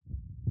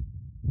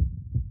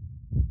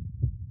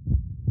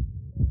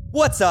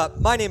What's up?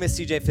 My name is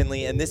CJ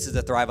Finley, and this is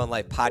the Thrive on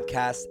Life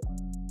podcast.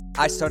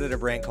 I started a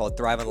brand called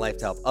Thrive on Life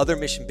to help other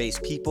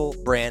mission-based people,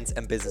 brands,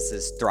 and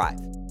businesses thrive.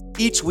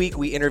 Each week,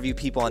 we interview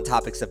people on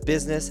topics of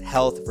business,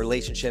 health,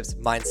 relationships,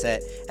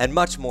 mindset, and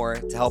much more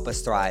to help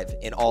us thrive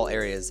in all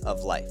areas of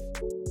life.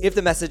 If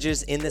the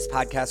messages in this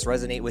podcast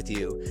resonate with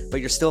you, but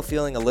you're still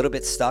feeling a little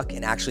bit stuck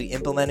in actually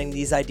implementing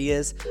these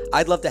ideas,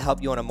 I'd love to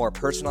help you on a more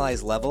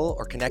personalized level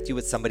or connect you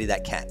with somebody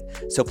that can.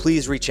 So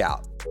please reach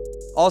out.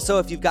 Also,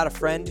 if you've got a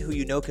friend who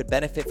you know could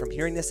benefit from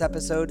hearing this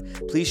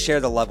episode, please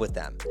share the love with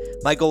them.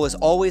 My goal is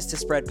always to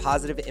spread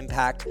positive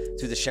impact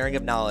through the sharing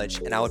of knowledge,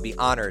 and I would be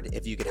honored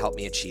if you could help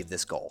me achieve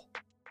this goal.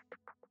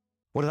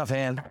 What is up,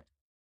 fam?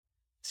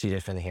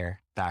 CJ Finley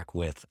here, back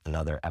with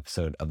another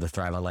episode of the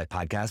Thrive on Life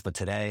podcast. But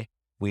today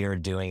we are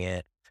doing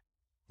it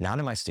not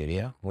in my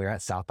studio. We're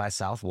at South by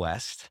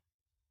Southwest.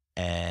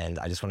 And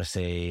I just want to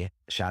say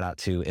shout out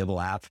to Ibble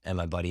App and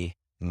my buddy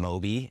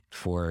Moby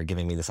for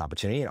giving me this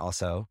opportunity. And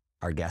also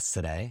our guest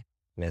today,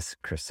 Miss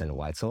Kristen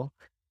Weitzel.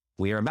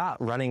 We are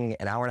about running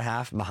an hour and a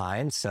half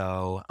behind,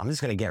 so I'm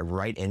just going to get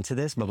right into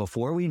this. But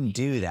before we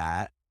do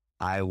that,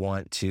 I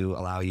want to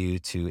allow you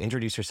to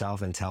introduce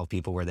yourself and tell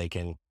people where they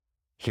can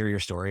hear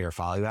your story or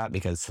follow you at,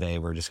 because today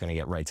we're just going to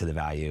get right to the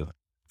value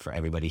for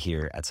everybody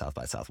here at South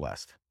by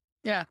Southwest.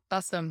 Yeah,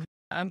 awesome.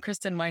 I'm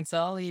Kristen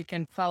Weitzel. You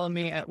can follow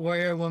me at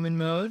Warrior Woman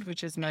Mode,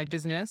 which is my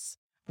business,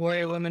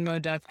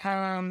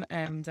 warriorwomanmode.com.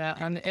 And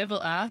on the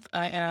Ibble app,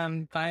 I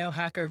am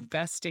Biohacker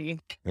Bestie.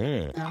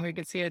 We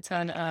can see a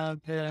ton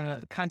of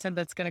the content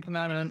that's going to come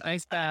out on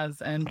ice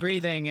baths and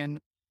breathing and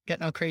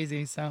getting all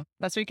crazy. So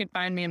that's where you can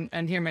find me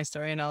and hear my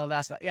story and all of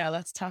that. But yeah,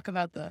 let's talk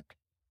about the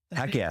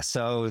Heck yeah.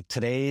 So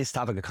today's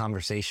topic of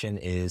conversation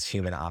is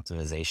human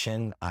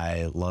optimization.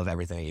 I love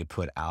everything that you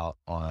put out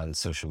on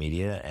social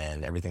media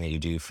and everything that you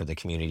do for the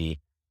community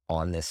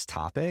on this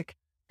topic.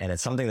 And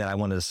it's something that I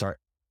wanted to start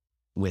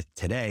with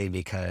today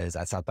because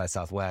at South by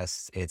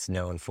Southwest, it's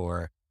known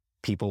for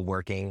people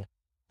working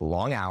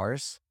long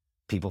hours,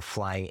 people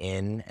flying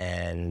in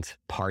and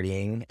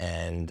partying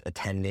and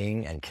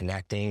attending and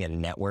connecting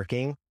and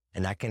networking.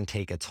 And that can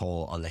take a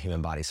toll on the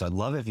human body. So I'd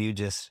love if you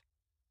just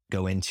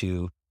go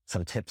into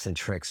some tips and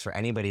tricks for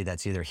anybody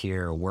that's either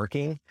here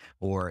working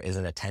or is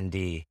an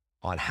attendee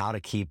on how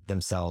to keep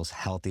themselves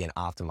healthy and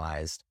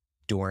optimized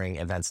during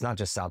events, not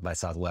just South by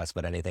Southwest,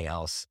 but anything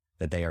else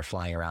that they are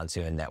flying around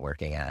to and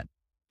networking at.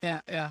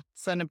 Yeah.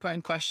 It's an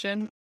important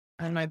question.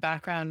 And my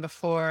background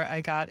before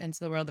I got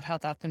into the world of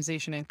health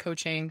optimization and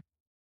coaching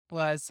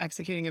was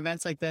executing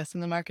events like this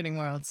in the marketing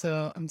world.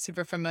 So I'm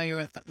super familiar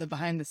with the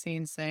behind the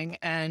scenes thing,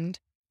 and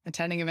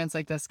attending events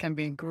like this can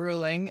be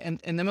grueling and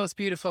in the most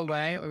beautiful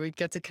way, where we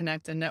get to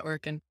connect and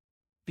network and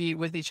be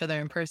with each other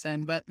in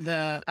person. But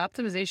the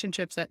optimization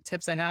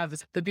tips I have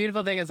is the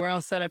beautiful thing is we're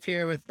all set up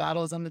here with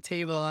bottles on the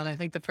table. And I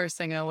think the first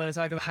thing I want to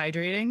talk about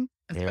hydrating,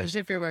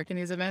 especially if you're working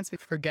these events, we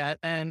forget.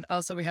 And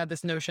also we have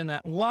this notion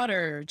that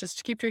water,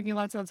 just keep drinking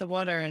lots and lots of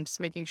water, and just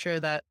making sure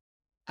that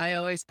I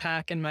always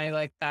pack in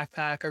my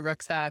backpack or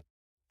rucksack,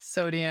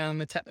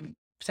 sodium,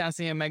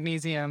 potassium,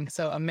 magnesium.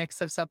 So a mix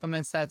of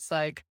supplements that's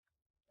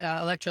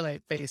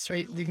electrolyte based,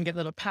 right? You can get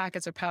little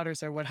packets or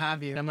powders or what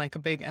have you. I'm like a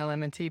big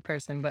LMNT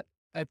person, but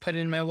I put it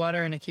in my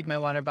water and I keep my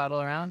water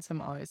bottle around. So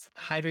I'm always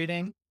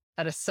hydrating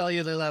at a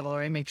cellular level,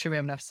 right? Make sure we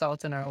have enough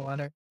salt in our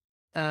water.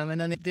 And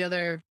then the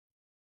other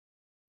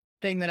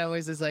thing that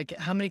always is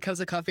how many cups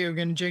of coffee are we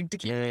going to drink to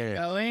keep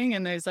going?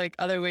 And there's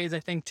other ways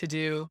I think to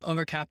do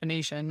over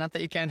caffeination. Not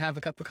that you can't have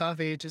a cup of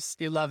coffee, just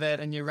you love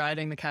it and you're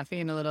riding the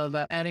caffeine a little,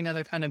 but adding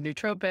other kind of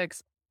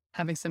nootropics,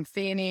 having some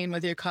theanine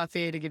with your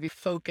coffee to give you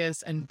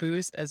focus and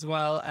boost, as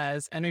well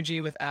as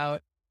energy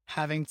without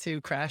having to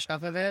crash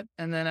off of it.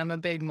 And then I'm a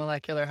big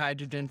molecular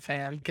hydrogen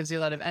fan. It gives you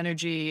a lot of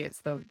energy.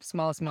 It's the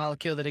smallest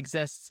molecule that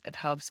exists. It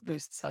helps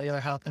boost cellular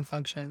health and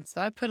function.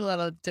 So I put a lot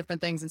of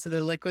different things into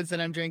the liquids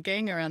that I'm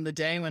drinking around the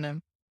day when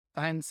I'm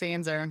behind the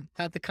scenes or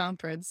at the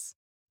conference.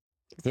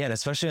 Yeah, and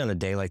especially on a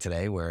day like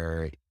today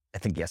where I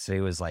think yesterday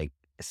was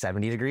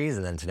 70 degrees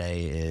and then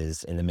today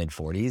is in the mid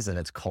 40s and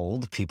it's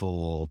cold, people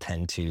will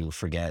tend to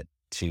forget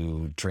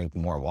to drink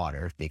more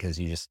water because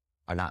you just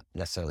are not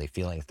necessarily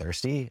feeling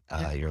thirsty.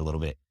 You're a little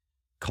bit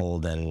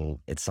cold and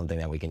it's something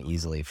that we can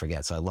easily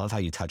forget. So I love how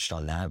you touched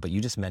on that, but you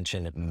just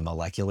mentioned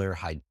molecular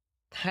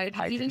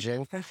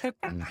hydrogen.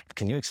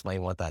 Can you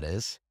explain what that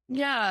is?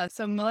 Yeah.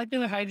 So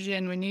molecular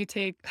hydrogen, when you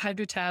take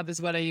Hydrotab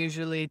is what I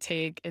usually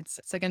take. It's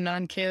like a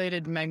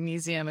non-chelated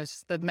magnesium.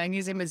 The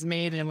magnesium is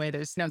made in a way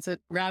it's a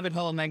rabbit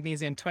hole of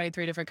magnesium,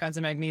 23 different kinds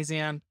of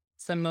magnesium.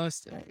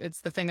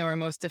 It's the thing that we're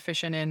most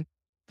deficient in.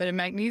 But a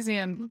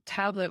magnesium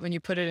tablet, when you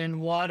put it in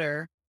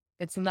water,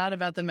 it's not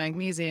about the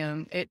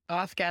magnesium. It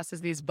off-gases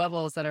these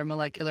bubbles that are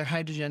molecular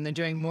hydrogen. They're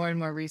doing more and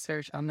more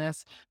research on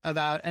this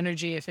about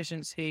energy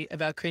efficiency,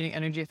 about creating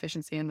energy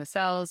efficiency in the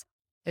cells.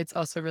 It's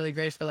also really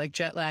great for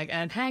jet lag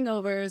and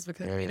hangovers,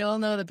 because we all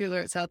know that people are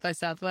at South by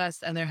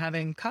Southwest and they're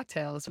having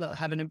cocktails,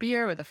 having a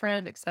beer with a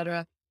friend,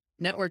 etc.,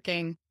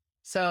 networking.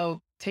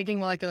 So taking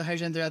molecular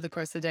hydrogen throughout the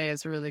course of the day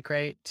is really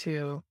great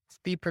to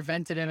be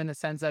preventative in the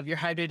sense of you're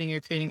hydrating,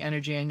 you're creating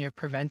energy, and you're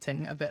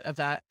preventing a bit of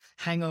that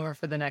hangover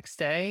for the next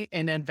day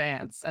in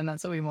advance. And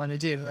that's what we want to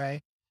do,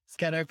 right? Is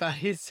get our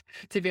bodies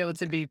to be able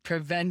to be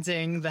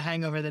preventing the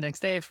hangover the next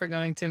day if we're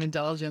going to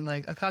indulge in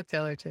like a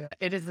cocktail or two.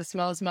 It is the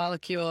smallest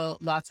molecule,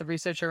 lots of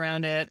research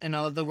around it, and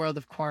all of the world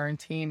of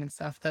quarantine and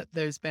stuff that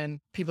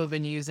people have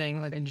been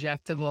using, like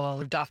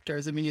injectable,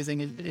 doctors have been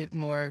using it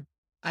more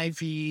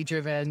IV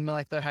driven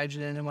molecular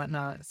hydrogen and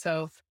whatnot.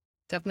 So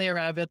definitely a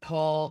rabbit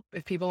hole.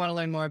 If people want to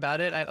learn more about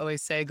it, I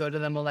always say go to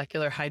the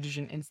Molecular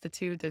Hydrogen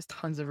Institute. There's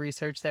tons of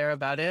research there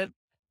about it.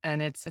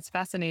 And it's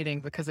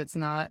fascinating because it's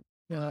not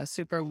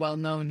super well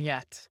known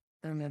yet.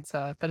 And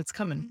but it's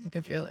coming. You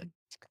can feel it.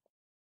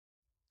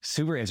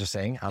 Super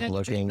interesting. I'm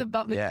looking. We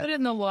put it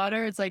in the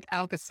water. It's like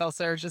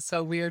Alka-Seltzer. It's just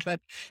so weird,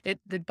 but it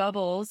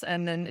bubbles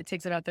and then it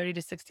takes about 30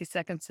 to 60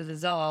 seconds to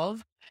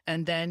dissolve.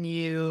 And then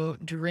you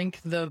drink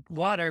the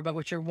water, but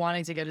what you're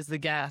wanting to get is the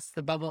gas,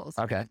 the bubbles.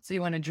 Okay. So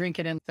you want to drink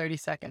it in 30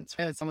 seconds.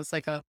 Right? It's almost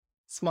like a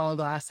small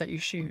glass that you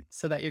shoot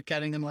so that you're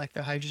getting the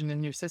molecular hydrogen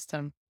in your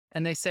system.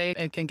 And they say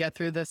it can get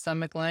through the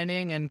stomach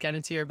lining and get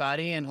into your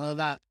body and all of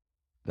that.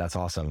 That's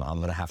awesome. I'm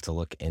going to have to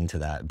look into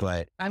that,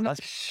 but I'm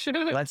not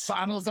sure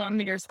bottles on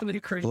me or something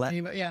crazy,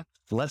 but yeah.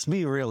 Let's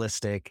be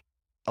realistic.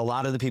 A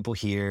lot of the people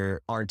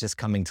here aren't just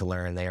coming to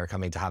learn. They are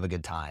coming to have a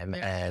good time.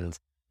 Yeah. And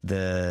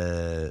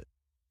the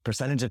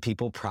percentage of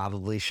people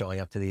probably showing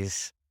up to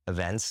these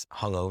events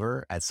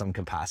hungover at some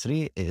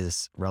capacity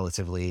is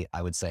relatively,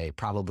 I would say,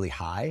 probably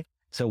high.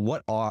 So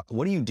what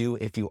do you do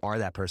if you are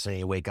that person and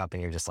you wake up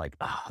and you're just like,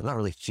 oh, I'm not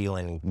really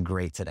feeling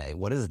great today?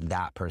 What does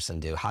that person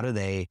do? How do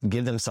they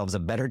give themselves a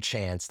better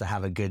chance to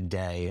have a good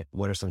day?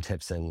 What are some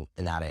tips in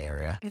that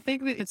area? I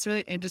think it's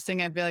really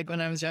interesting. I feel like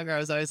when I was younger, I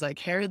was always like,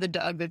 hair of the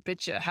dog that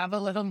bit you, have a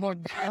little more.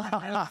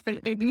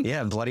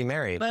 Yeah, Bloody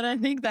Mary. But I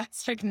think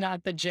that's like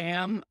not the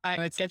jam.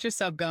 It's get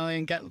yourself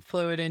going, get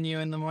fluid in you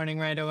in the morning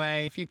right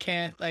away. If you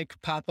can't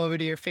like pop over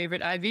to your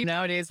favorite IV,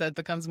 nowadays that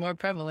becomes more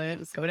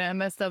prevalent. Just go to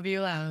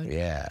MSW Lounge.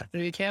 Yeah.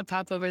 If you can't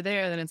pop over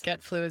there, then it's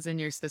get fluids in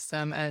your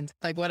system. And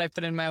like what I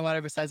put in my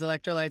water besides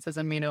electrolytes is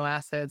amino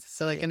acids.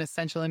 So like an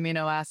essential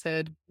amino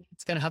acid,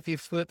 it's going to help you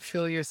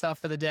fuel yourself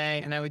for the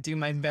day. And I would do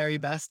my very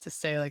best to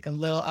stay like a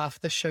little off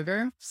the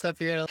sugar. So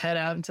if you're going to head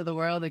out into the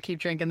world and keep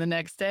drinking the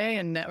next day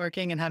and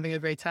networking and having a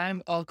great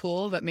time, all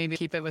cool, but maybe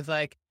keep it with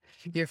like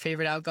your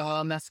favorite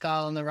alcohol,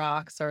 mezcal on the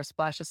rocks, or a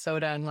splash of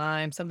soda and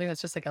lime, something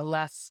that's just like a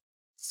less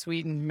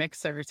sweetened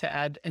mixer to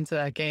add into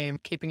that game,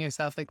 keeping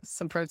yourself like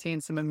some protein,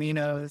 some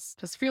aminos,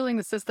 just fueling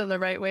the system the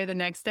right way the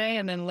next day,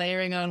 and then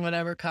layering on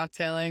whatever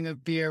cocktailing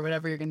of beer,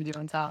 whatever you're going to do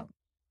on top.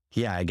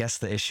 Yeah, I guess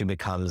the issue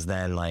becomes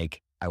then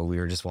like, we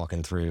were just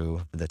walking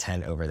through the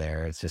tent over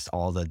there. It's just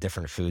all the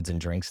different foods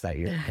and drinks that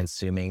you're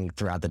consuming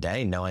throughout the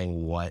day,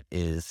 knowing what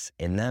is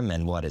in them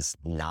and what is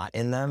not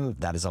in them.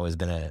 That has always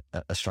been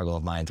a struggle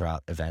of mine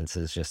throughout events,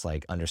 is just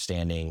like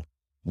understanding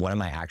what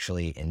am I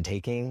actually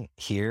intaking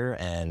here?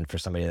 And for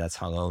somebody that's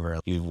hungover,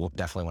 you will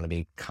definitely want to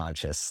be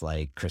conscious,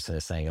 like Kristen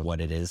is saying, of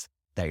what it is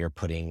that you're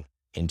putting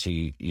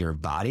into your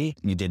body.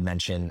 You did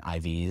mention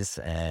IVs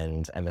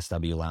and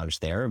MSW Lounge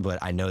there, but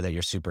I know that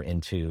you're super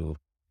into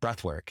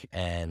breath work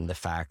and the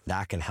fact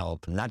that can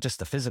help not just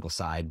the physical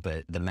side,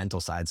 but the mental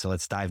side. So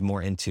let's dive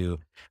more into,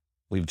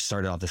 we've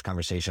started off this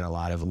conversation a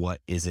lot of what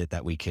is it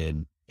that we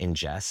could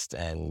ingest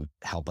and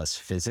help us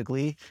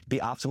physically be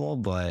optimal.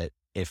 But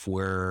if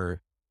we're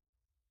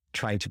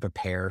trying to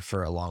prepare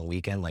for a long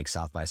weekend like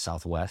South by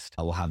Southwest,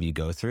 we'll have you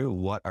go through,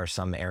 what are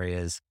some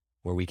areas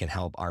where we can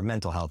help our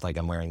mental health? Like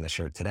I'm wearing the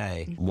shirt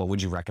today. What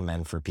would you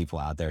recommend for people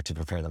out there to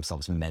prepare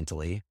themselves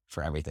mentally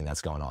for everything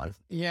that's going on?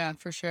 Yeah,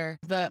 for sure.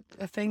 The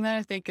thing that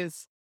I think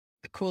is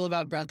cool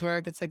about breath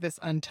work, it's like this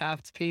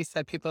untapped piece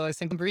that people always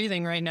think, I'm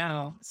breathing right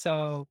now.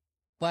 So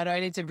why do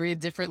I need to breathe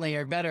differently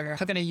or better?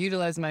 How can I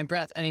utilize my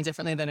breath any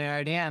differently than I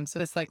already am?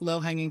 So it's like low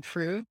hanging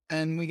fruit,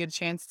 and we get a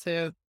chance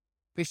to,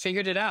 we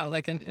figured it out.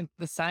 Like in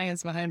the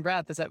science behind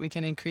breath is that we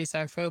can increase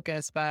our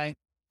focus by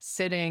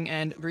sitting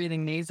and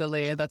breathing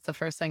nasally. That's the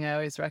first thing I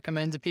always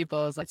recommend to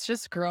people, is like, it's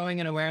just growing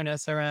an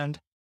awareness around,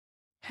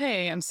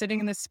 hey, I'm sitting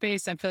in this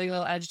space, I'm feeling a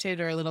little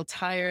agitated or a little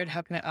tired.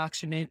 How can I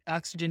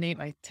oxygenate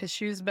my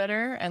tissues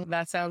better? And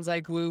that sounds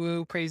like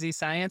woo-woo crazy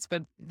science,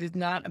 but it's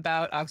not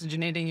about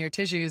oxygenating your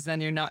tissues.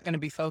 Then you're not going to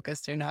be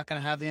focused. You're not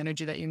going to have the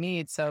energy that you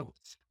need. So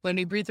when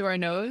we breathe through our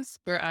nose,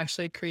 we're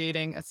actually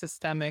creating a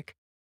systemic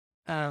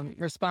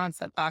response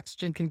that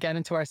oxygen can get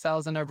into our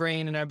cells and our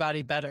brain and our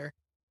body better.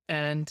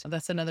 And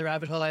that's another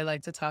rabbit hole I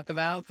like to talk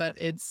about, but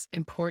it's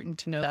important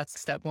to know that's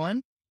step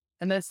one.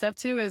 And then step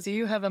two is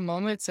you have a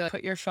moment to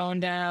put your phone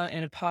down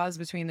and a pause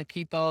between the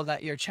people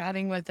that you're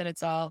chatting with,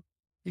 and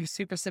you're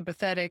super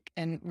sympathetic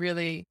and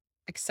really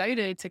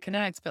excited to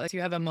connect. But like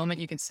you have a moment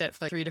you can sit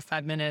for like 3 to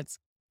 5 minutes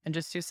and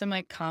just do some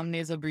like calm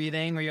nasal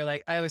breathing, where you're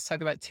like, I always talk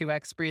about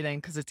 2x breathing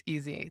because it's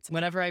easy. It's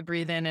whenever I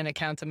breathe in and a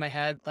count in my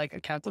head, like a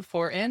count of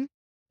 4 in,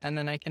 and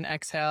then I can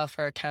exhale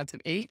for a count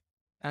of 8.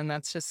 And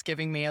that's just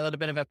giving me a little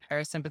bit of a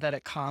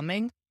parasympathetic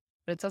calming.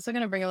 but it's also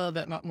going to bring a little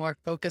bit more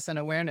focus and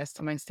awareness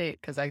to my state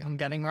because I'm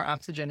getting more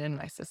oxygen in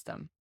my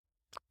system.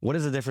 What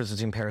is the difference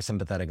between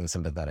parasympathetic and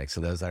sympathetic?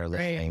 So those that are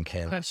listening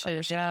can.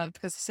 Question. Yeah,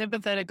 because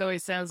sympathetic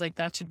always sounds like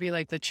that should be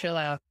like the chill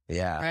out,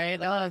 Yeah. right?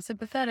 Oh, I'm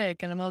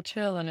sympathetic and I'm all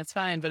chill and it's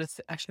fine, but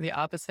it's actually the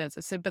opposite.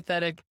 So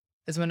sympathetic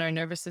is when our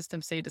nervous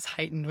system state is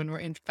heightened when we're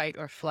in fight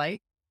or flight.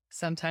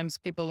 Sometimes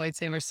people might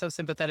say we're so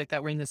sympathetic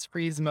that we're in this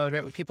freeze mode,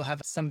 right? When people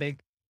have some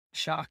big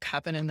shock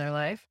happen in their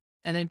life.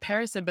 And then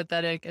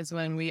parasympathetic is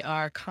when we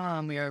are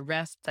calm, we are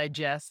rest,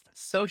 digest,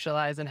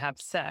 socialize, and have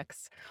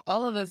sex.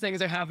 All of those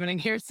things are happening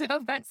here.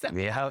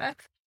 Yeah.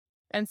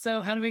 And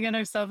so how do we get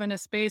ourselves in a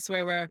space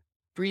where we're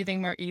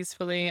breathing more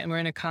easily and we're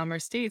in a calmer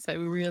state so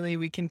that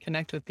we can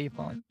connect with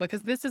people?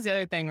 Because this is the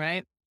other thing,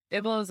 right?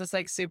 Ibble is this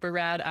like super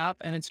rad app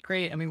and it's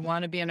great. And we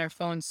want to be on our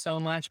phones so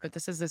much, but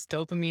this is this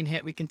dopamine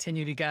hit we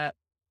continue to get.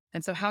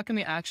 And so how can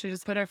we actually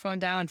just put our phone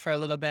down for a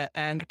little bit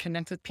and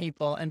connect with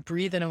people and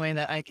breathe in a way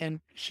that I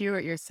can hear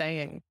what you're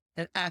saying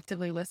and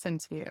actively listen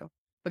to you?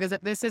 Because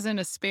if this isn't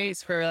a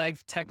space for like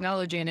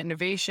technology and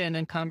innovation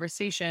and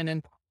conversation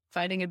and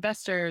finding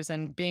investors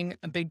and being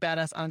a big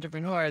badass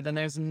entrepreneur, then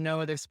there's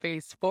no other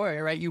space for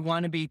it, right? You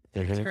want to be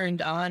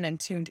turned on and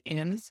tuned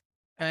in.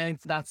 And I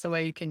think that's the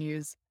way you can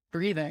use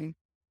breathing.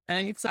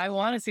 And I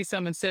want to see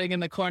someone sitting in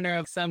the corner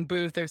of some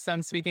booth or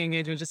some speaking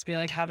engagement, just be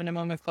like having a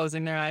moment,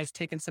 closing their eyes,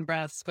 taking some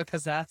breaths,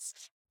 because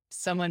that's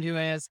someone who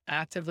is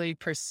actively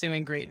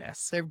pursuing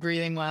greatness. They're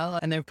breathing well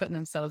and they're putting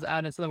themselves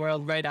out into the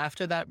world right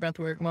after that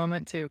breathwork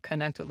moment to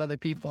connect with other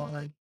people.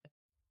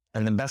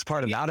 And the best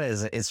part about it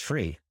is it's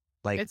free.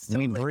 Like It's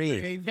we totally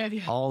breathe free.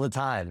 Yeah. all the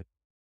time.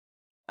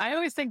 I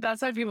always think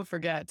that's why people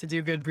forget to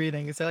do good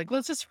breathing. It's like, well,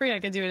 it's just free. I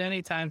can do it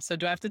anytime. So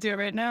do I have to do it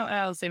right now?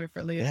 I'll save it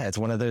for later. Yeah, it's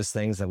one of those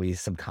things that we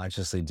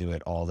subconsciously do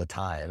it all the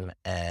time.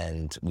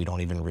 And we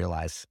don't even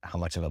realize how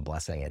much of a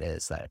blessing it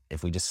is that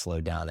if we just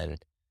slow down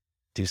and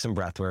do some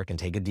breath work and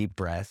take a deep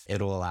breath,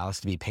 it'll allow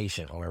us to be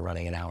patient when we're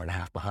running an hour and a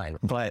half behind.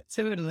 But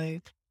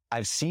Totally.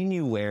 I've seen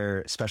you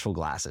wear special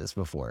glasses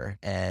before.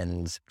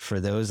 And for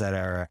those that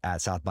are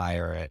at South by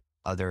or at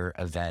other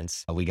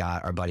events, we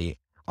got our buddy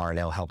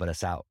Arno helping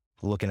us out,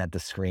 looking at the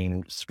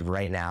screen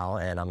right now.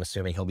 And I'm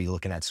assuming he'll be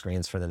looking at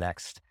screens for the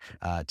next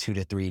 2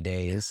 to 3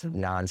 days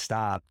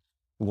nonstop.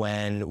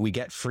 When we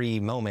get free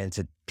moments,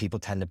 people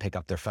tend to pick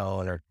up their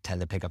phone or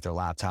tend to pick up their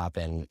laptop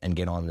and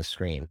get on the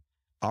screen.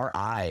 Our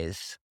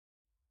eyes,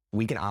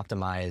 we can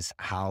optimize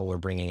how we're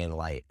bringing in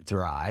light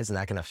through our eyes, and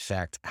that can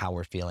affect how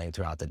we're feeling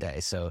throughout the day.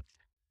 So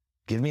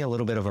give me a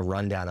little bit of a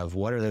rundown of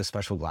what are those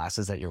special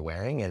glasses that you're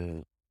wearing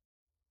and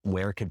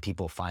where could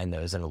people find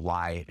those and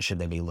why should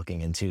they be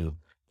looking into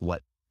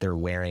what they're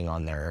wearing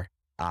on their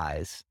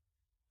eyes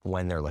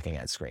when they're looking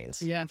at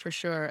screens. Yeah, for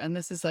sure. And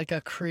this is like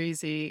a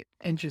crazy,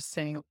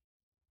 interesting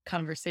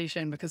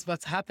conversation because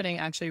what's happening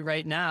actually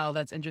right now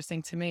that's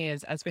interesting to me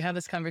is as we have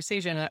this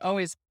conversation, I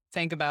always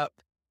think about,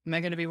 am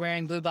I going to be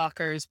wearing blue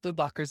blockers? Blue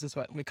blockers is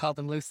what we call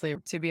them loosely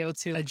to be able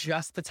to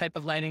adjust the type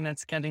of lighting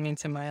that's getting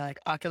into my like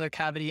ocular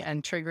cavity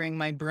and triggering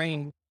my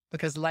brain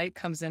because light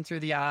comes in through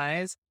the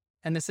eyes.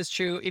 And this is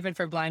true even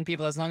for blind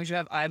people. As long as you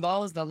have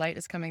eyeballs, the light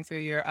is coming through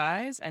your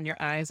eyes and your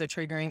eyes are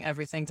triggering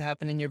everything to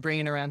happen in your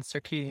brain around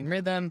circadian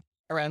rhythm,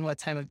 around what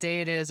time of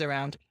day it is,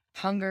 around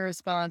hunger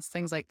response,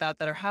 things like that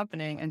are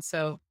happening. And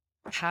so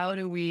how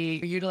do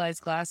we utilize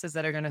glasses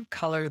that are going to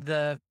color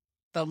the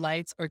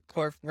lights or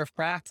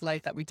refract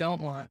light that we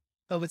don't want?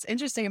 But what's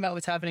interesting about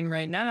what's happening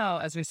right now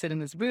as we sit in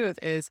this booth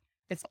is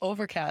it's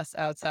overcast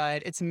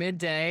outside. It's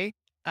midday.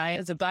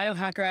 As a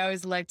biohacker, I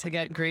always like to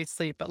get great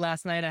sleep. But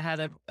last night I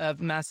had a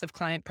massive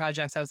client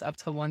project. I was up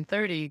till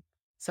 1:30.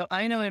 So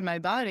I know in my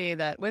body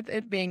that with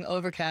it being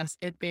overcast,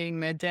 it being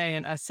midday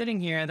and us sitting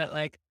here that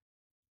like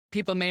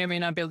people may or may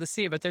not be able to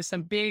see, but there's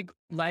some big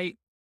light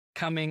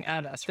coming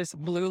at us. This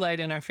blue light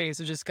in our face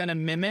is just going to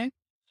mimic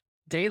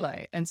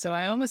daylight. And so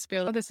I almost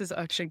feel like this is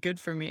actually good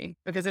for me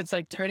because it's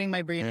like turning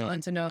my brain on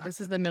to know this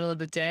is the middle of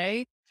the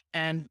day.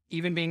 And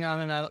even being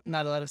on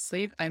not a lot of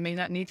sleep, I may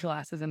not need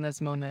glasses in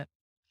this moment.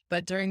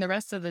 But during the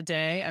rest of the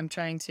day,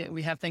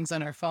 we have things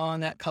on our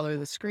phone that color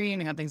the screen.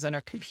 We have things on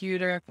our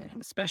computer,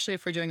 especially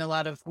if we're doing a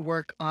lot of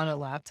work on a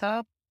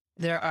laptop.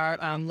 There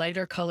are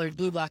lighter colored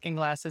blue blocking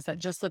glasses that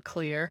just look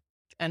clear.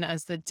 And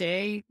as the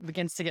day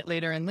begins to get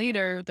later and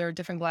later, there are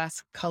different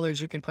glass colors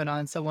you can put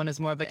on. So one is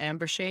more of an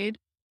amber shade.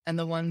 And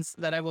the ones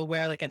that I will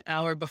wear like an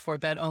hour before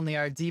bed only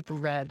are deep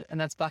red. And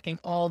that's blocking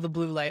all the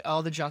blue light,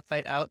 all the junk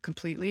light out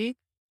completely.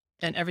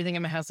 And everything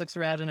in my house looks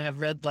red and I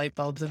have red light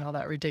bulbs and all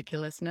that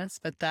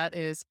ridiculousness. But that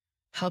is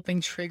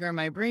helping trigger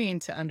my brain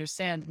to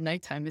understand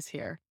nighttime is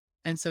here.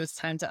 And so it's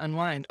time to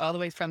unwind all the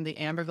way from the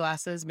amber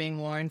glasses being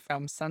worn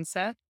from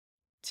sunset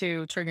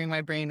to triggering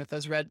my brain with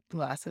those red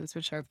glasses,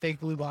 which are big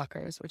blue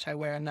blockers, which I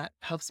wear. And that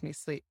helps me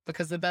sleep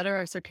because the better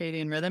our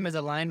circadian rhythm is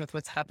aligned with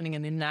what's happening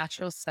in the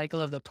natural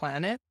cycle of the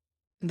planet,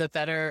 the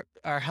better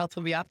our health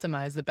will be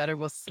optimized, the better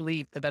we'll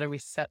sleep, the better we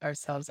set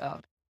ourselves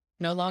up.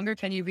 No longer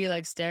can you be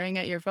like staring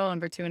at your phone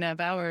for 2.5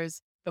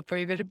 hours before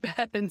you go to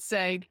bed and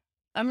say,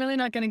 I'm really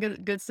not getting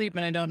good sleep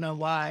and I don't know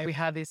why. We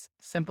have these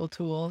simple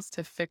tools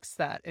to fix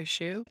that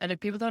issue. And if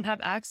people don't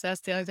have access,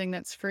 the other thing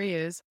that's free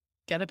is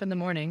get up in the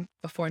morning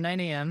before 9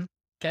 a.m.,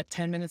 get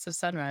 10 minutes of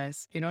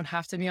sunrise. You don't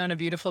have to be on a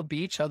beautiful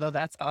beach, although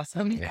that's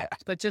awesome, Yeah.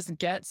 but just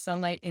get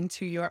sunlight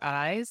into your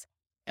eyes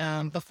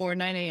before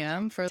 9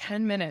 a.m. for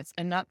 10 minutes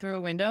and not through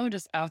a window,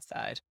 just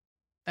outside.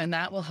 And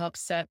that will help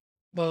set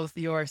both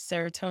your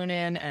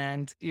serotonin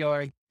and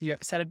your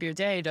set up your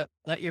day to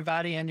let your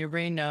body and your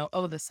brain know,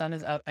 oh, the sun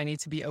is up. I need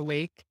to be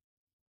awake.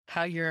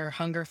 How your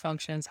hunger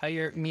functions, how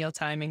your meal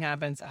timing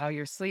happens, how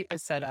your sleep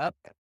is set up.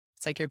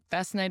 It's like your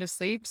best night of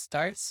sleep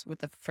starts with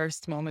the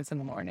first moments in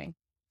the morning.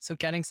 So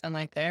getting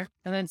sunlight there,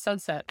 and then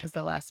sunset is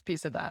the last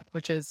piece of that,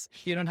 which is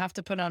you don't have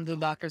to put on blue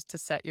blockers to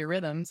set your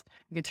rhythms.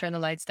 You can turn the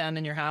lights down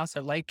in your house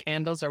or light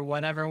candles or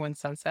whatever when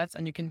sun sets,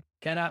 and you can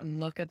get out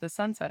and look at the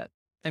sunset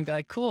and be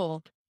like,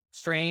 cool,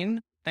 strain.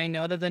 I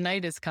know that the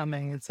night is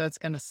coming. And so it's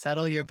going to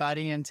settle your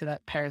body into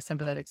that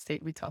parasympathetic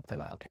state we talked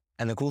about.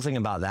 And the cool thing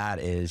about that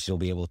is you'll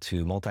be able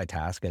to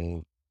multitask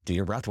and do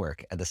your breath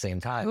work at the same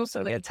time.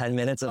 So get 10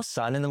 minutes of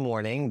sun in the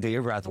morning, do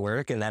your breath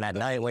work. And then at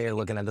night when you're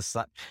looking at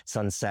the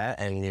sunset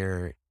and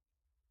you're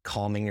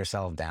calming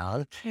yourself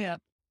down, Yeah.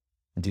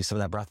 do some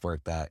of that breath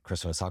work that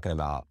Kristen was talking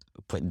about.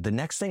 But the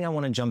next thing I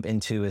want to jump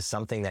into is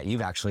something that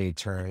you've actually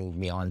turned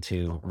me on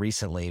to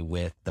recently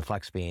with the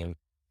FlexBeam.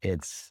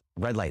 It's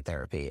red light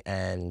therapy.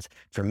 And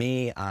for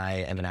me,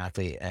 I am an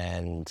athlete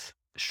and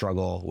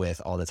struggle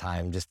with all the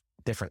time, just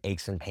different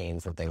aches and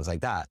pains and things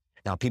like that.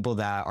 Now, people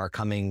that are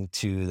coming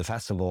to the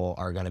festival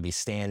are going to be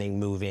standing,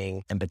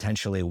 moving, and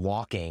potentially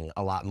walking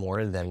a lot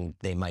more than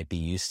they might be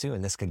used to.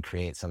 And this could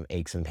create some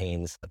aches and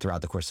pains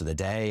throughout the course of the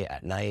day,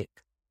 at night.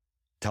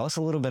 Tell us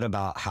a little bit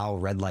about how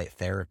red light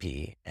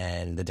therapy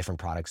and the different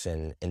products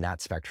in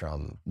that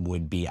spectrum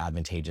would be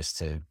advantageous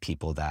to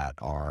people that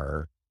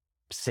are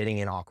sitting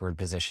in awkward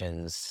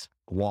positions,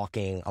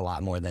 walking a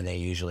lot more than they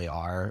usually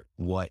are.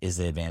 What is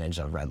the advantage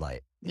of red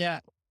light? Yeah.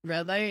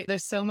 Red light,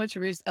 there's so much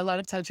a lot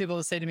of times people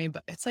will say to me,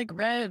 but it's like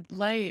red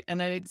light and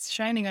it's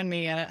shining on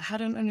me and I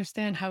don't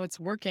understand how it's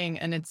working.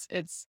 And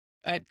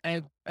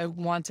I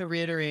want to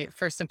reiterate,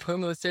 first and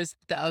foremost, there's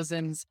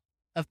thousands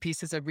of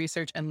pieces of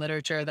research and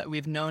literature that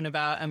we've known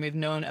about, and we've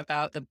known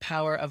about the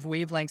power of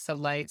wavelengths of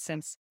light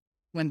since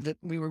when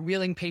we were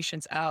wheeling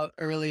patients out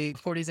early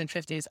 40s and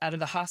 50s out of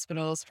the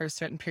hospitals for a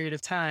certain period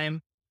of time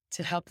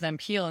to help them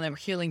heal. And they were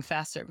healing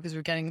faster because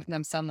we're getting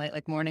them sunlight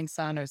like morning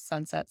sun or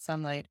sunset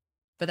sunlight.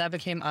 But that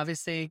became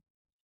obviously,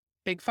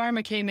 big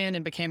pharma came in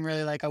and became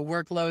really like a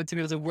workload to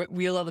be able to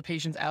wheel all the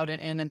patients out and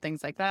in and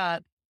things like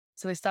that.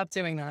 So they stopped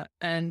doing that.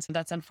 And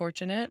that's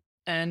unfortunate.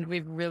 And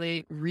we've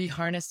really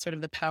reharnessed sort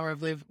of the power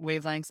of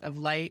wavelengths of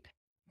light,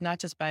 not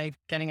just by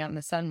getting out in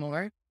the sun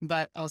more,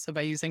 but also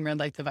by using red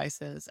light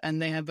devices.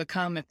 And they have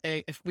become,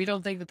 if we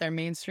don't think that they're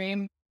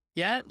mainstream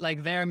yet,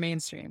 like they're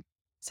mainstream.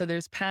 So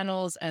there's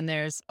panels and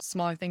there's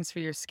smaller things for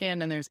your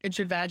skin and there's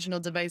intravaginal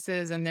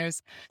devices and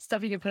there's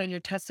stuff you can put on your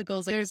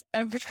testicles. There's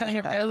every kind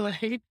of red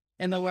light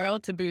in the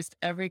world to boost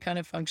every kind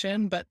of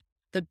function. But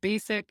the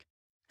basic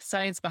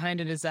science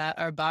behind it is that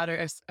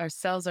our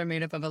cells are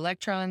made up of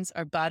electrons.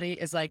 Our body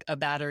is like a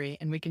battery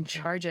and we can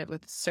charge it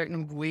with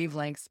certain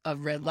wavelengths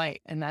of red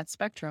light in that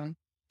spectrum.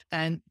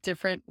 And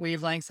different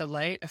wavelengths of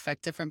light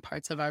affect different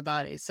parts of our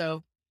body.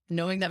 So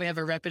knowing that we have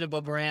a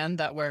reputable brand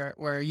that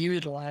we're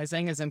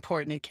utilizing is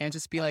important. It can't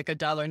just be like a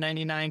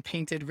 $1.99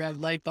 painted red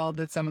light bulb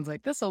that someone's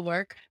like, this will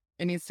work.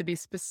 It needs to be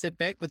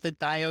specific with the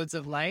diodes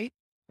of light.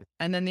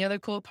 And then the other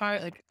cool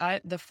part, like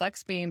the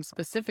FlexBeam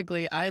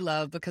specifically, I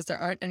love because there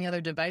aren't any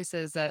other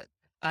devices that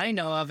I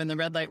know of in the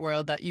red light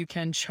world that you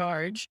can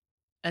charge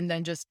and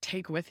then just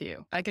take with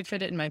you. I could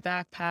fit it in my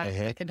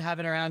backpack. I could have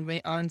it around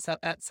me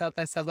at South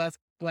by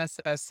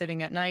Southwest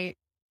sitting at night.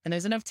 And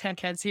there's enough tech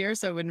heads here,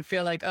 so it wouldn't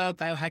feel like, oh,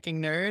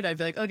 biohacking nerd. I'd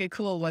be like, okay,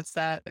 cool. What's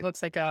that? It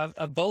looks like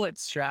a bullet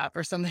strap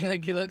or something.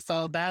 Like he looks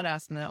all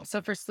badass now. So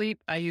for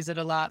sleep, I use it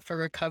a lot for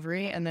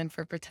recovery and then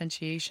for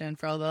potentiation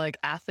for all the like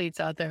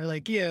athletes out there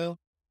like you.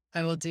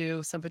 I will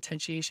do some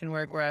potentiation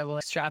work where I will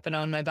strap it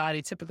on my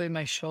body, typically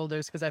my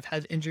shoulders, because I've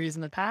had injuries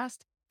in the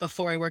past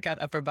before I work out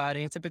upper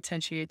body to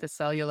potentiate the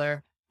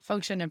cellular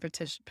function and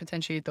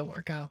potentiate the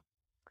workout.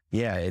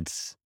 Yeah,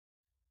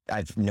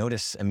 I've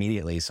noticed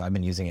immediately, so I've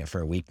been using it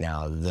for a week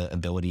now, the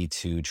ability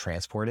to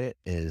transport it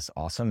is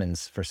awesome. And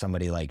for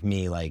somebody like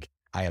me, like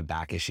I have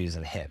back issues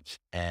and hips,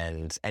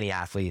 and any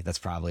athlete that's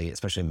probably,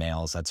 especially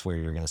males, that's where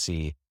you're going to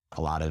see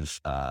a lot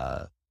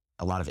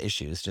of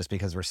issues just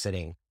because we're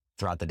sitting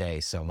throughout the day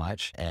so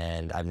much.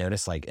 And I've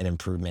noticed like an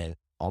improvement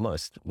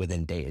almost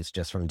within days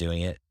just from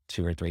doing it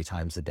 2 or 3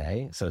 times a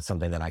day. So it's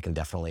something that I can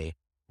definitely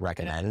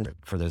recommend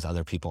for those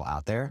other people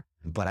out there.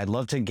 But I'd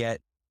love to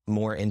get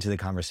more into the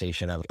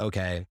conversation of,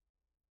 okay,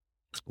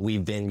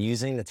 we've been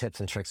using the tips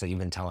and tricks that you've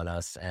been telling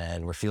us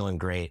and we're feeling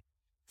great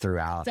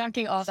throughout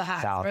Dunking all the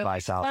hats. South by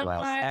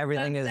Southwest.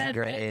 Everything is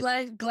great.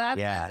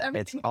 Yeah,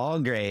 it's all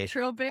great.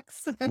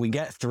 Trilbics. We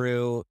get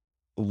through.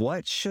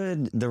 What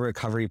should the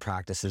recovery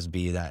practices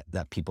be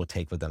that people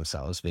take with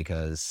themselves?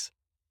 Because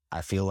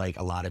I feel like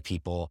a lot of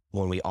people,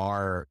 when we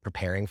are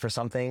preparing for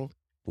something,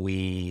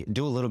 we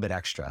do a little bit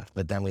extra,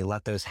 but then we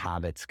let those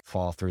habits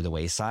fall through the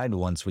wayside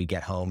once we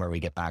get home or we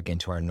get back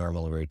into our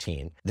normal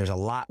routine. There's a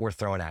lot we're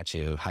throwing at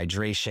you: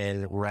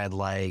 hydration, red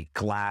light,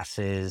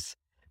 glasses,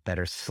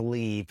 better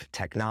sleep,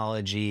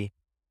 technology.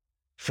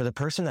 For the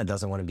person that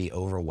doesn't want to be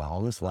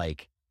overwhelmed,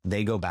 like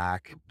they go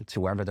back to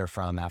wherever they're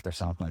from after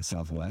South by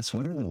Southwest,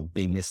 what are the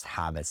biggest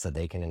habits that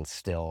they can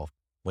instill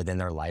within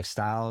their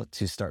lifestyle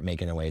to start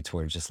making their way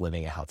towards just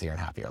living a healthier and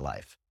happier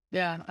life?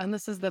 Yeah. And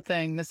this is the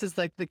thing. This is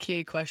like the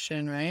key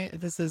question, right?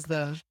 This is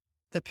the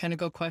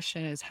pinnacle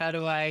question is, how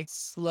do I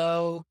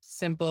slow,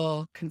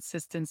 simple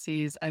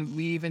consistencies I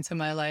weave into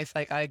my life?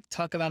 Like I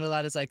talk about a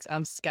lot is like,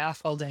 I'm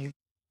scaffolding.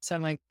 So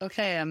I'm like,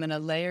 okay, I'm going to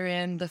layer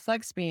in the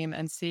flex beam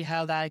and see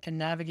how that I can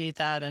navigate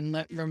that,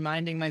 and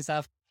reminding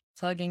myself,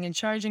 plugging and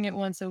charging it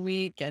once a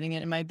week, getting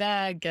it in my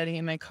bag, getting it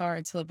in my car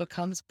until it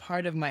becomes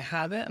part of my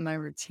habit and my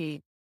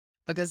routine.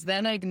 Because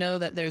then I know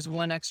that there's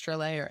one extra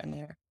layer in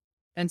there.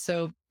 And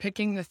so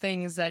picking the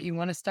things that you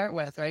want to start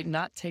with, right?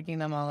 Not taking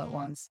them all at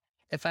once.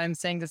 If I'm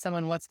saying to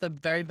someone, what's the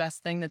very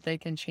best thing that they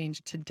can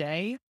change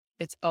today?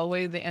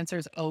 The answer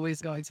is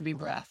always going to be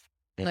breath.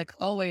 Like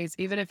always,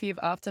 even if you've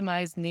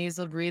optimized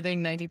nasal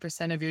breathing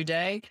 90% of your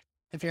day,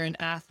 if you're an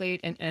athlete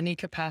in any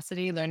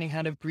capacity, learning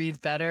how to breathe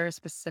better, there's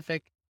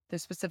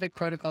specific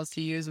protocols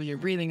to use when you're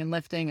breathing and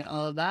lifting and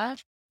all of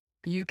that.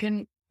 We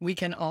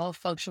can all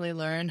functionally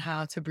learn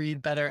how to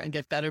breathe better and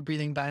get better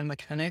breathing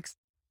biomechanics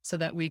so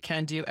that we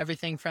can do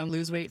everything from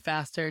lose weight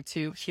faster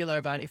to heal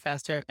our body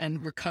faster.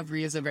 And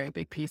recovery is a very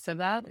big piece of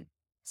that.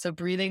 So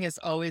breathing is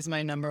always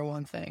my number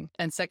one thing.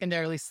 And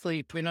secondarily,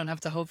 sleep. We don't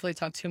have to hopefully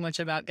talk too much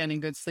about getting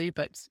good sleep,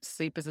 but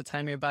sleep is the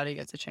time your body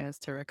gets a chance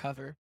to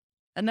recover.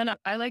 And then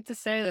I like to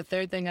say the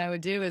third thing I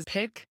would do is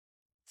pick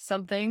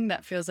something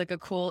that feels like a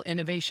cool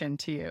innovation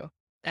to you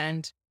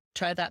and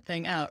try that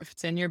thing out. If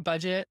it's in your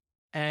budget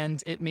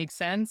and it makes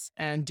sense,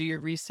 and do your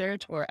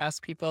research or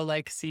ask people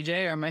like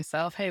CJ or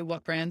myself, hey,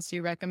 what brands do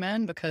you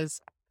recommend?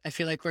 Because I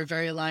feel like we're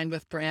very aligned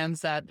with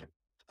brands that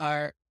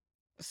are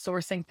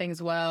sourcing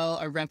things well,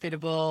 are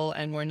reputable,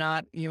 and we're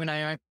not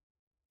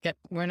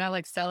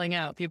like selling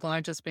out. People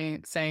aren't just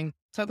saying,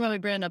 talk about my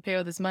brand, I'll pay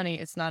all this money.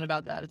 It's not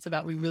about that. It's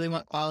about, we really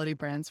want quality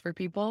brands for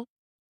people.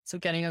 So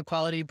getting a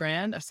quality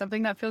brand of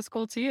something that feels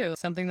cool to you,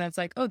 something that's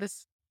like, oh,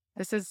 this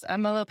is,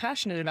 I'm a little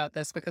passionate about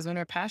this, because when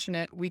we're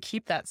passionate, we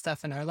keep that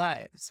stuff in our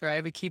lives,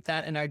 right? We keep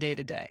that in our day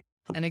to day.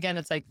 And again,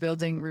 it's like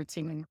building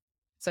routine.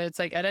 So it's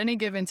like at any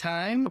given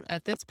time,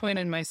 at this point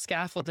in my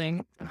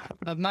scaffolding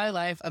of my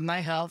life, of my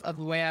health, of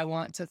the way I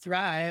want to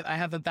thrive, I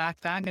have a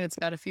backpack and it's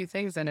got a few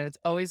things in it. It's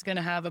always going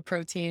to have a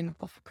protein,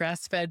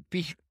 grass-fed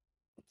beef.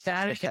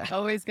 That is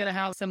always going to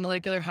have some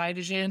molecular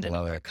hydrogen and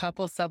a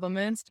couple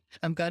supplements.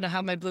 I'm going to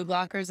have my blue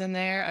blockers in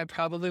there. I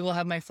probably will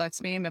have my flex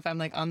beam if I'm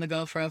like on the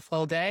go for a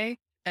full day.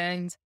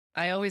 And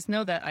I always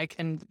know that I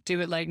can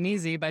do it like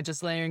Neezy by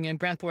just layering in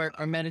breath work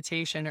or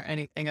meditation or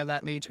anything of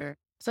that nature.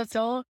 So that's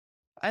all.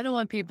 I don't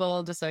want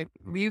people just like,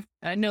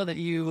 I know that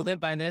you live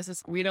by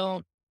this.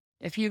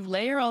 If you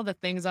layer all the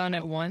things on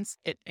at once,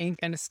 it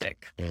ain't going to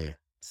stick.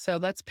 So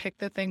let's pick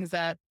the things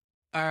that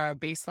are our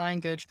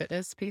baseline good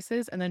fitness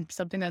pieces, and then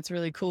something that's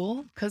really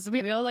cool. Because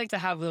we all like to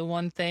have the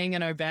one thing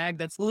in our bag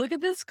that's, look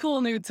at this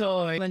cool new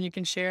toy. Then you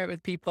can share it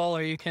with people,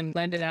 or you can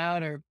lend it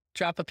out or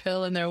drop a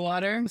pill in their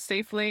water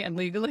safely and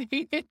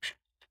legally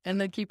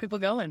and then keep people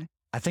going.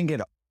 I think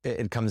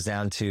it comes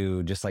down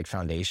to just like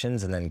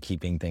foundations and then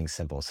keeping things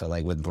simple. So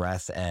like with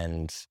breath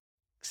and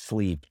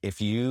sleep,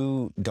 if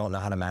you don't know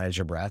how to manage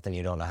your breath and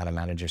you don't know how to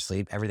manage your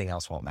sleep, everything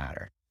else won't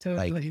matter.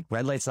 Totally. Like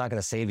red light's not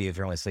going to save you if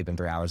you're only sleeping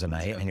 3 hours a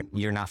night and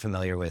you're not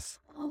familiar with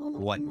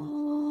what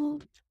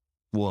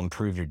will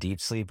improve your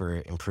deep sleep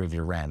or improve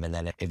your REM. And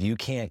then if you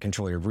can't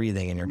control your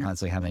breathing and you're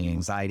constantly having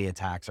anxiety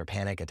attacks or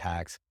panic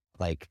attacks,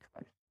 like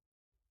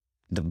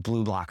the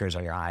blue blockers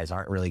on your eyes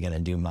aren't really going to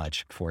do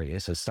much for you.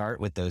 So start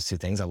with those two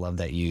things. I love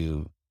that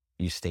you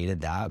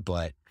stated that.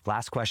 But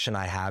last question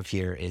I have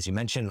here is, you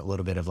mentioned a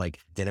little bit of like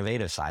the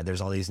innovative side.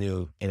 There's all these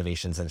new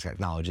innovations and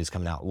technologies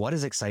coming out. What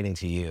is exciting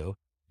to you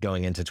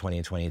going into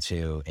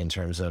 2022 in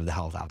terms of the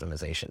health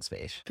optimization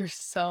space? There's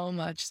so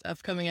much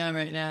stuff coming out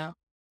right now.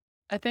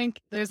 I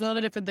think there's a lot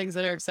of different things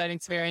that are exciting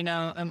to me right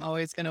now. I'm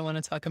always going to want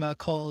to talk about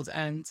cold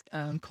and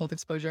cold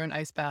exposure and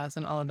ice baths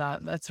and all of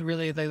that. That's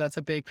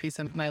a big piece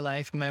of my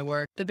life and my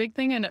work. The big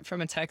thing in it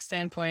from a tech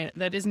standpoint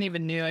that isn't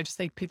even new, I just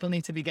think people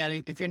need to be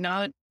getting, if you're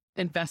not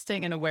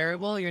investing in a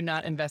wearable, you're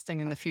not investing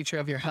in the future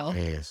of your health.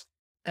 Yes.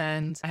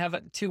 And I have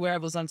 2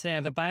 wearables on today. I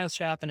have a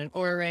BioStrap and an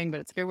Oura Ring,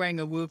 but if you're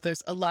wearing a Whoop,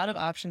 there's a lot of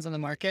options on the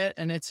market,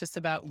 and it's just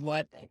about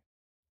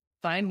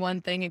find one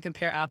thing and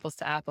compare apples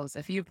to apples.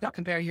 If you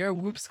compare your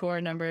Whoop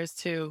score numbers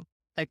to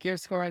like your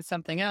score on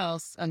something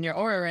else on your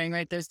Oura Ring,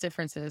 right, there's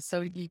differences.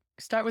 So you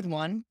start with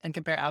one and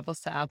compare apples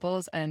to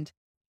apples and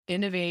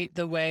innovate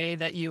the way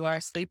that you are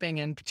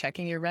sleeping and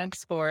checking your REM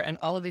score. And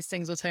all of these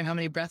things will tell you how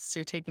many breaths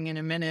you're taking in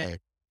a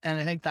minute. And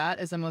I think that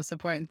is the most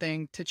important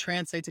thing to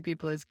translate to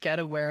people, is get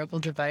a wearable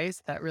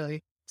device that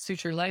really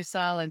suits your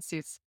lifestyle and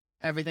suits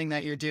everything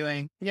that you're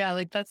doing. Yeah,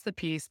 like that's the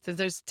piece.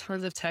 There's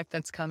tons of tech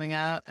that's coming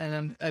out,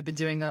 and I've been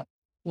doing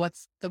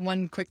what's the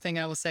one quick thing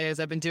I will say is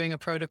I've been doing a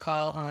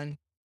protocol on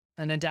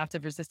an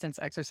adaptive resistance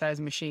exercise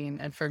machine.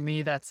 And for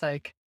me, that's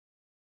like,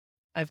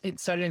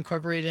 started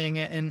incorporating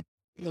it in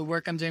the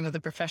work I'm doing with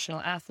a professional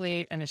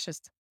athlete. And it's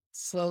just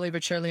slowly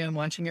but surely, I'm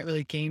watching it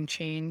really game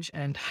change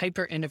and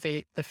hyper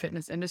innovate the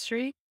fitness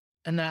industry.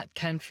 And that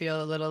can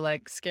feel a little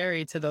like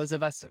scary to those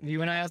of us.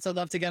 You and I also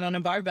love to get on a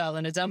barbell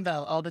and a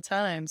dumbbell all the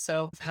time.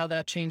 So how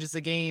that changes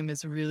the game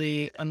is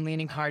really, I'm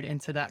leaning hard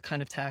into that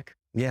kind of tech.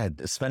 Yeah,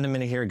 spend a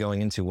minute here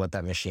going into what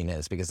that machine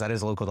is, because that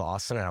is local to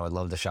Austin and I would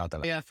love to shout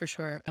them out. Yeah, for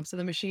sure. So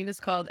the machine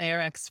is called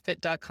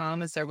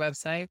arxfit.com is their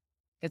website.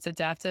 It's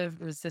adaptive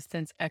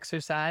resistance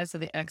exercise. So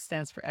the X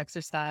stands for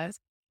exercise.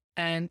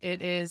 And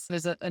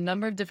there's a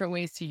number of different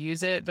ways to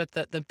use it, but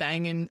the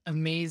banging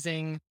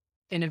amazing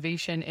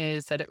innovation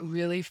is that it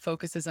really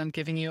focuses on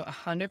giving you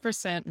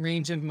 100%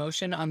 range of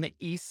motion on the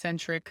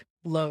eccentric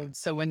load.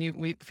 So when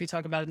if you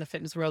talk about it in the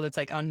fitness world, it's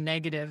like on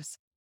negatives,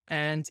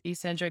 and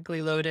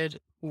eccentrically loaded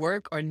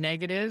work or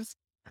negatives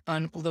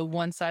on the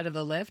one side of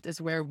the lift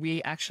is where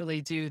we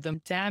actually do the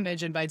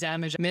damage. And by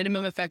damage,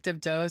 minimum effective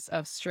dose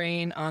of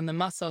strain on the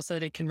muscle so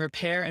that it can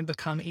repair and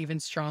become even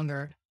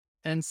stronger.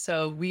 And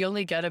so we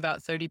only get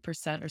about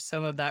 30% or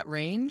so of that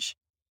range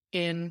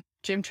in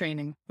gym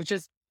training, which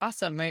is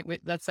awesome, right?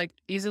 That's like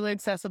easily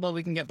accessible.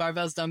 We can get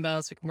barbells,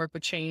 dumbbells, we can work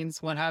with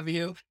chains, what have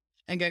you,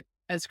 and get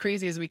as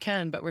crazy as we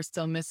can, but we're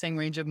still missing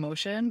range of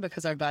motion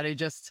because our body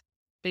just,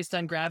 based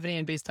on gravity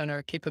and based on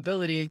our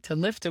capability to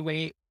lift a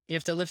weight, you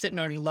have to lift it in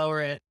order to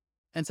lower it.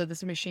 And so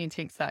this machine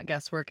takes that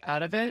guesswork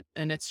out of it,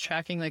 and it's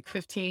tracking like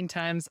 15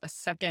 times a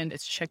second.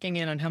 It's checking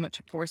in on how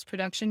much force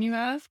production you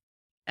have.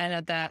 And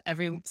at that,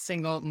 every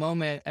single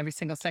moment, every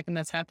single second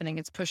that's happening,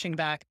 it's pushing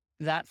back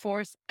that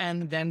force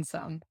and then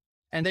some.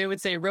 And they would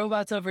say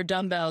robots over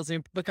dumbbells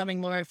are becoming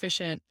more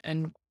efficient,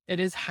 and it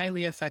is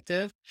highly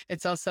effective.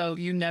 It's also,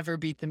 you never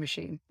beat the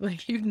machine.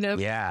 Like you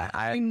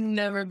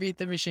never beat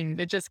the machine.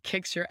 It just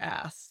kicks your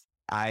ass.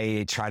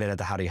 I tried it at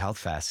the Howdy Health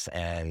Fest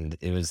and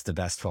it was the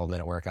best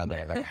 12-minute workout that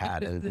I've ever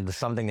had. And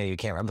something that you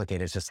can't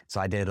replicate is just, so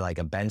I did like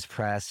a bench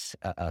press,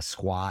 a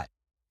squat,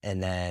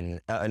 and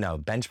then,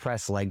 bench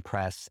press, leg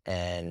press,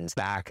 and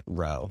back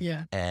row.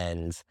 Yeah.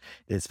 And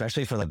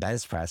especially for the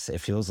bench press,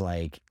 it feels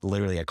like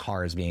literally a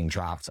car is being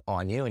dropped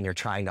on you and you're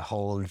trying to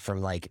hold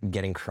from like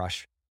getting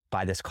crushed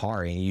by this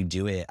car, and you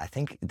do it. I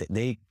think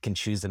they can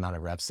choose the amount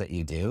of reps that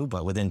you do,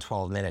 but within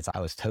 12 minutes,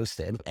 I was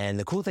toasted. And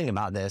the cool thing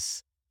about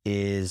this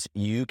is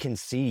you can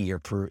see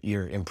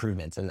your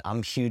improvements. And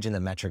I'm huge in the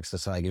metrics.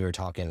 So like you were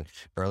talking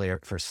earlier,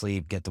 for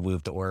sleep, get the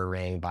Whoop, the Oura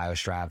Ring,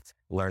 BioStrapped,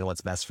 learn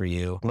what's best for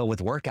you. But with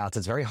workouts,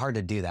 it's very hard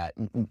to do that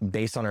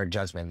based on our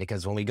judgment,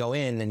 because when we go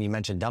in, and you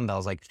mentioned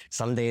dumbbells, like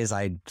some days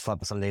I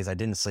slept, some days I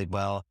didn't sleep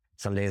well,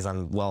 some days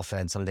I'm well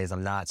fed, some days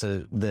I'm not.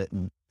 So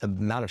the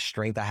amount of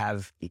strength I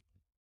have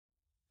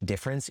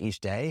difference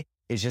each day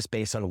is just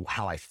based on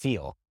how I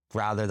feel.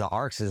 Rather, the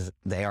ARX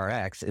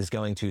is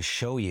going to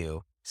show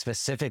you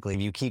specifically,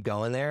 if you keep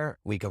going there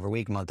week over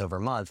week, month over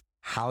month,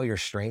 how your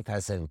strength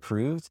has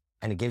improved.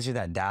 And it gives you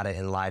that data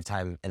in live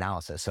time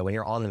analysis. So when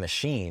you're on the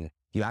machine,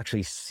 you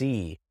actually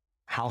see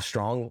how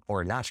strong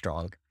or not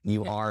strong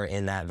you are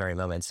in that very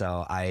moment.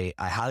 So I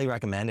highly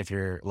recommend, if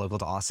you're local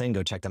to Austin,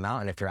 go check them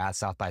out. And if you're at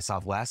South by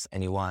Southwest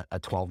and you want a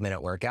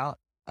 12-minute workout,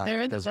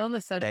 they're in the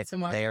wellness center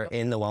tomorrow. They are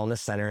in the wellness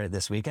center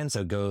this weekend.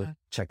 So go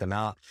check them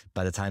out.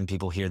 By the time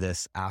people hear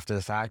this after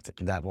the fact,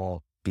 that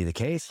won't be the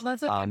case. Well,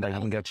 but you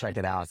can go check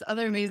it out. This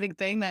other amazing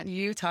thing that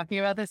you talking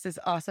about this is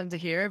awesome to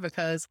hear,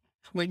 because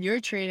when you're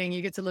training,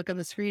 you get to look on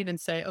the screen and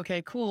say,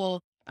 okay,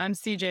 cool. I'm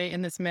CJ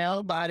in this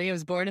male body. I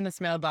was born in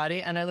this male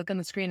body. And I look on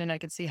the screen and I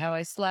can see how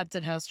I slept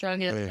and how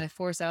strong it is, my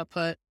force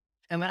output.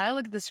 And when I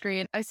look at the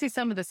screen, I see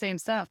some of the same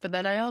stuff, but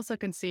then I also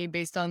can see,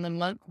 based on the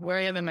month where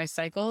I am in my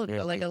cycle,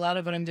 like a lot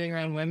of what I'm doing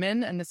around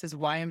women. And this is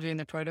why I'm doing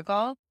the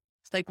protocol.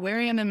 It's like where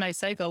I am in my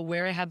cycle,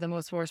 where I have the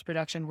most force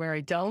production, where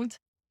I don't.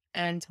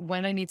 And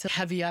when I need to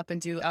heavy up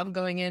and I'm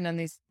going in on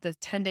the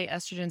 10-day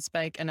estrogen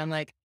spike, and I'm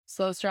like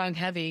slow, strong,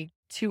 heavy,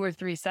 2 or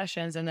 3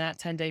 sessions in that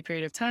 10-day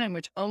period of time,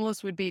 which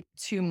almost would be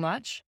too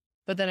much.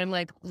 But then I'm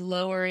like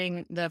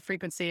lowering the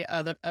frequency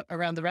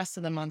around the rest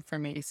of the month for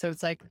me. So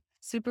it's like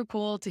super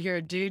cool to hear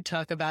a dude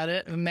talk about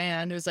it, a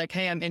man who's like,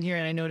 hey, I'm in here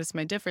and I notice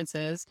my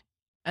differences.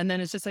 And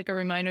then it's just like a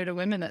reminder to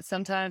women that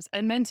sometimes,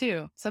 and men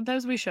too,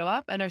 sometimes we show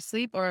up and our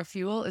sleep or our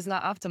fuel is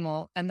not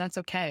optimal, and that's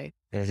okay.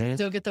 Mm-hmm.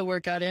 Still get the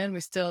workout in.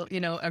 We still,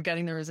 are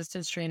getting the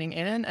resistance training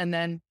in. And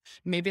then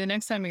maybe the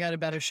next time we got a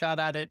better shot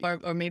at it,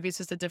 or maybe it's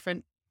just a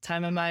different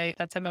time of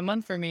that time of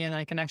month for me, and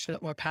I can actually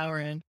put more power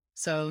in.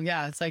 So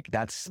yeah, it's like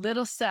that's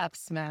little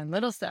steps, man,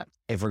 little steps.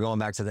 If we're going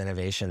back to the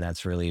innovation,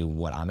 that's really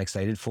what I'm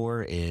excited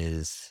for,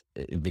 is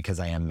because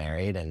I am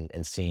married and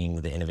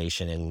seeing the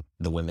innovation in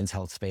the women's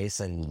health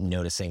space and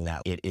noticing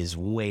that it is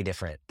way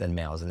different than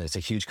males. And there's a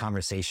huge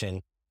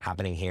conversation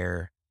happening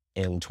here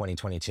in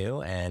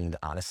 2022. And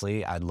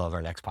honestly, I'd love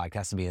our next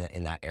podcast to be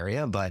in that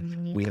area, but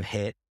we have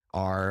hit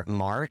our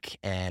mark.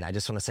 And I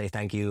just want to say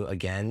thank you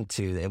again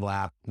to the Able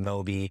app,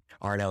 Moby,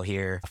 Arno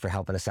here for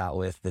helping us out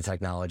with the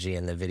technology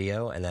and the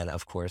video. And then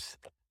of course,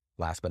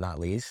 last but not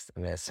least,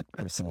 Miss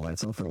Kristen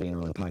Wenzel for being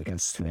on the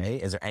podcast today.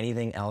 Is there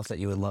anything else that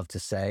you would love to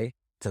say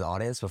to the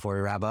audience before we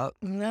wrap up?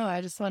 No,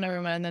 I just want to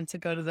remind them to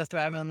go to the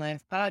Thrive on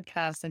Life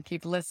podcast and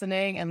keep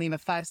listening and leave a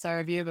 5-star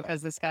review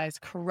because this guy's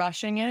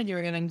crushing it.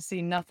 You're going to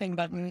see nothing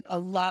but a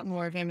lot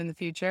more of him in the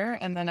future.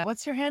 And then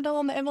what's your handle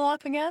on the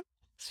envelope again?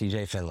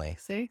 CJ Finley.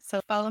 See? So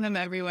follow him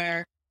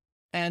everywhere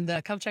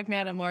and come check me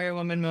out at Warrior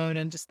Woman Mode.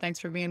 And just thanks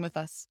for being with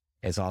us.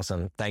 It's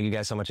awesome. Thank you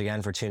guys so much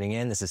again for tuning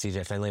in. This is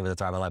CJ Finley with the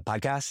Thrive on Life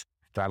podcast.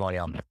 Thrive on,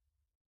 y'all.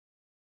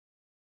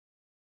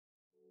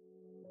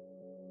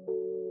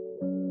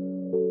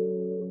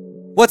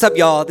 What's up,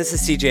 y'all? This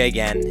is CJ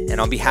again,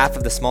 and on behalf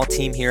of the small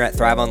team here at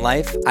Thrive on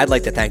Life, I'd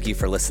like to thank you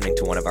for listening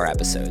to one of our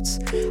episodes.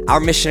 Our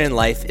mission in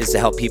life is to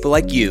help people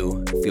like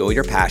you fuel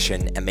your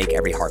passion and make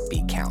every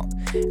heartbeat count.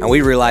 And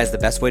we realize the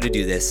best way to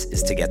do this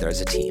is together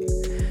as a team.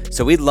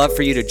 So we'd love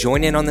for you to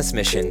join in on this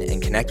mission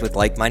and connect with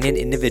like-minded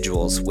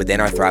individuals within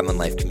our Thrive on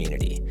Life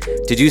community.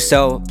 To do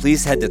so,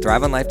 please head to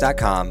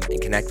thriveonlife.com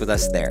and connect with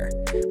us there.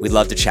 We'd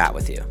love to chat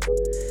with you.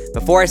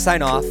 Before I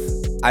sign off,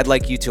 I'd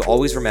like you to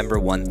always remember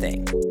one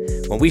thing.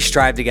 When we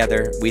strive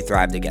together, we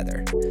thrive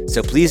together.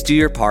 So please do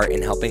your part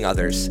in helping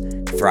others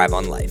thrive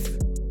on life.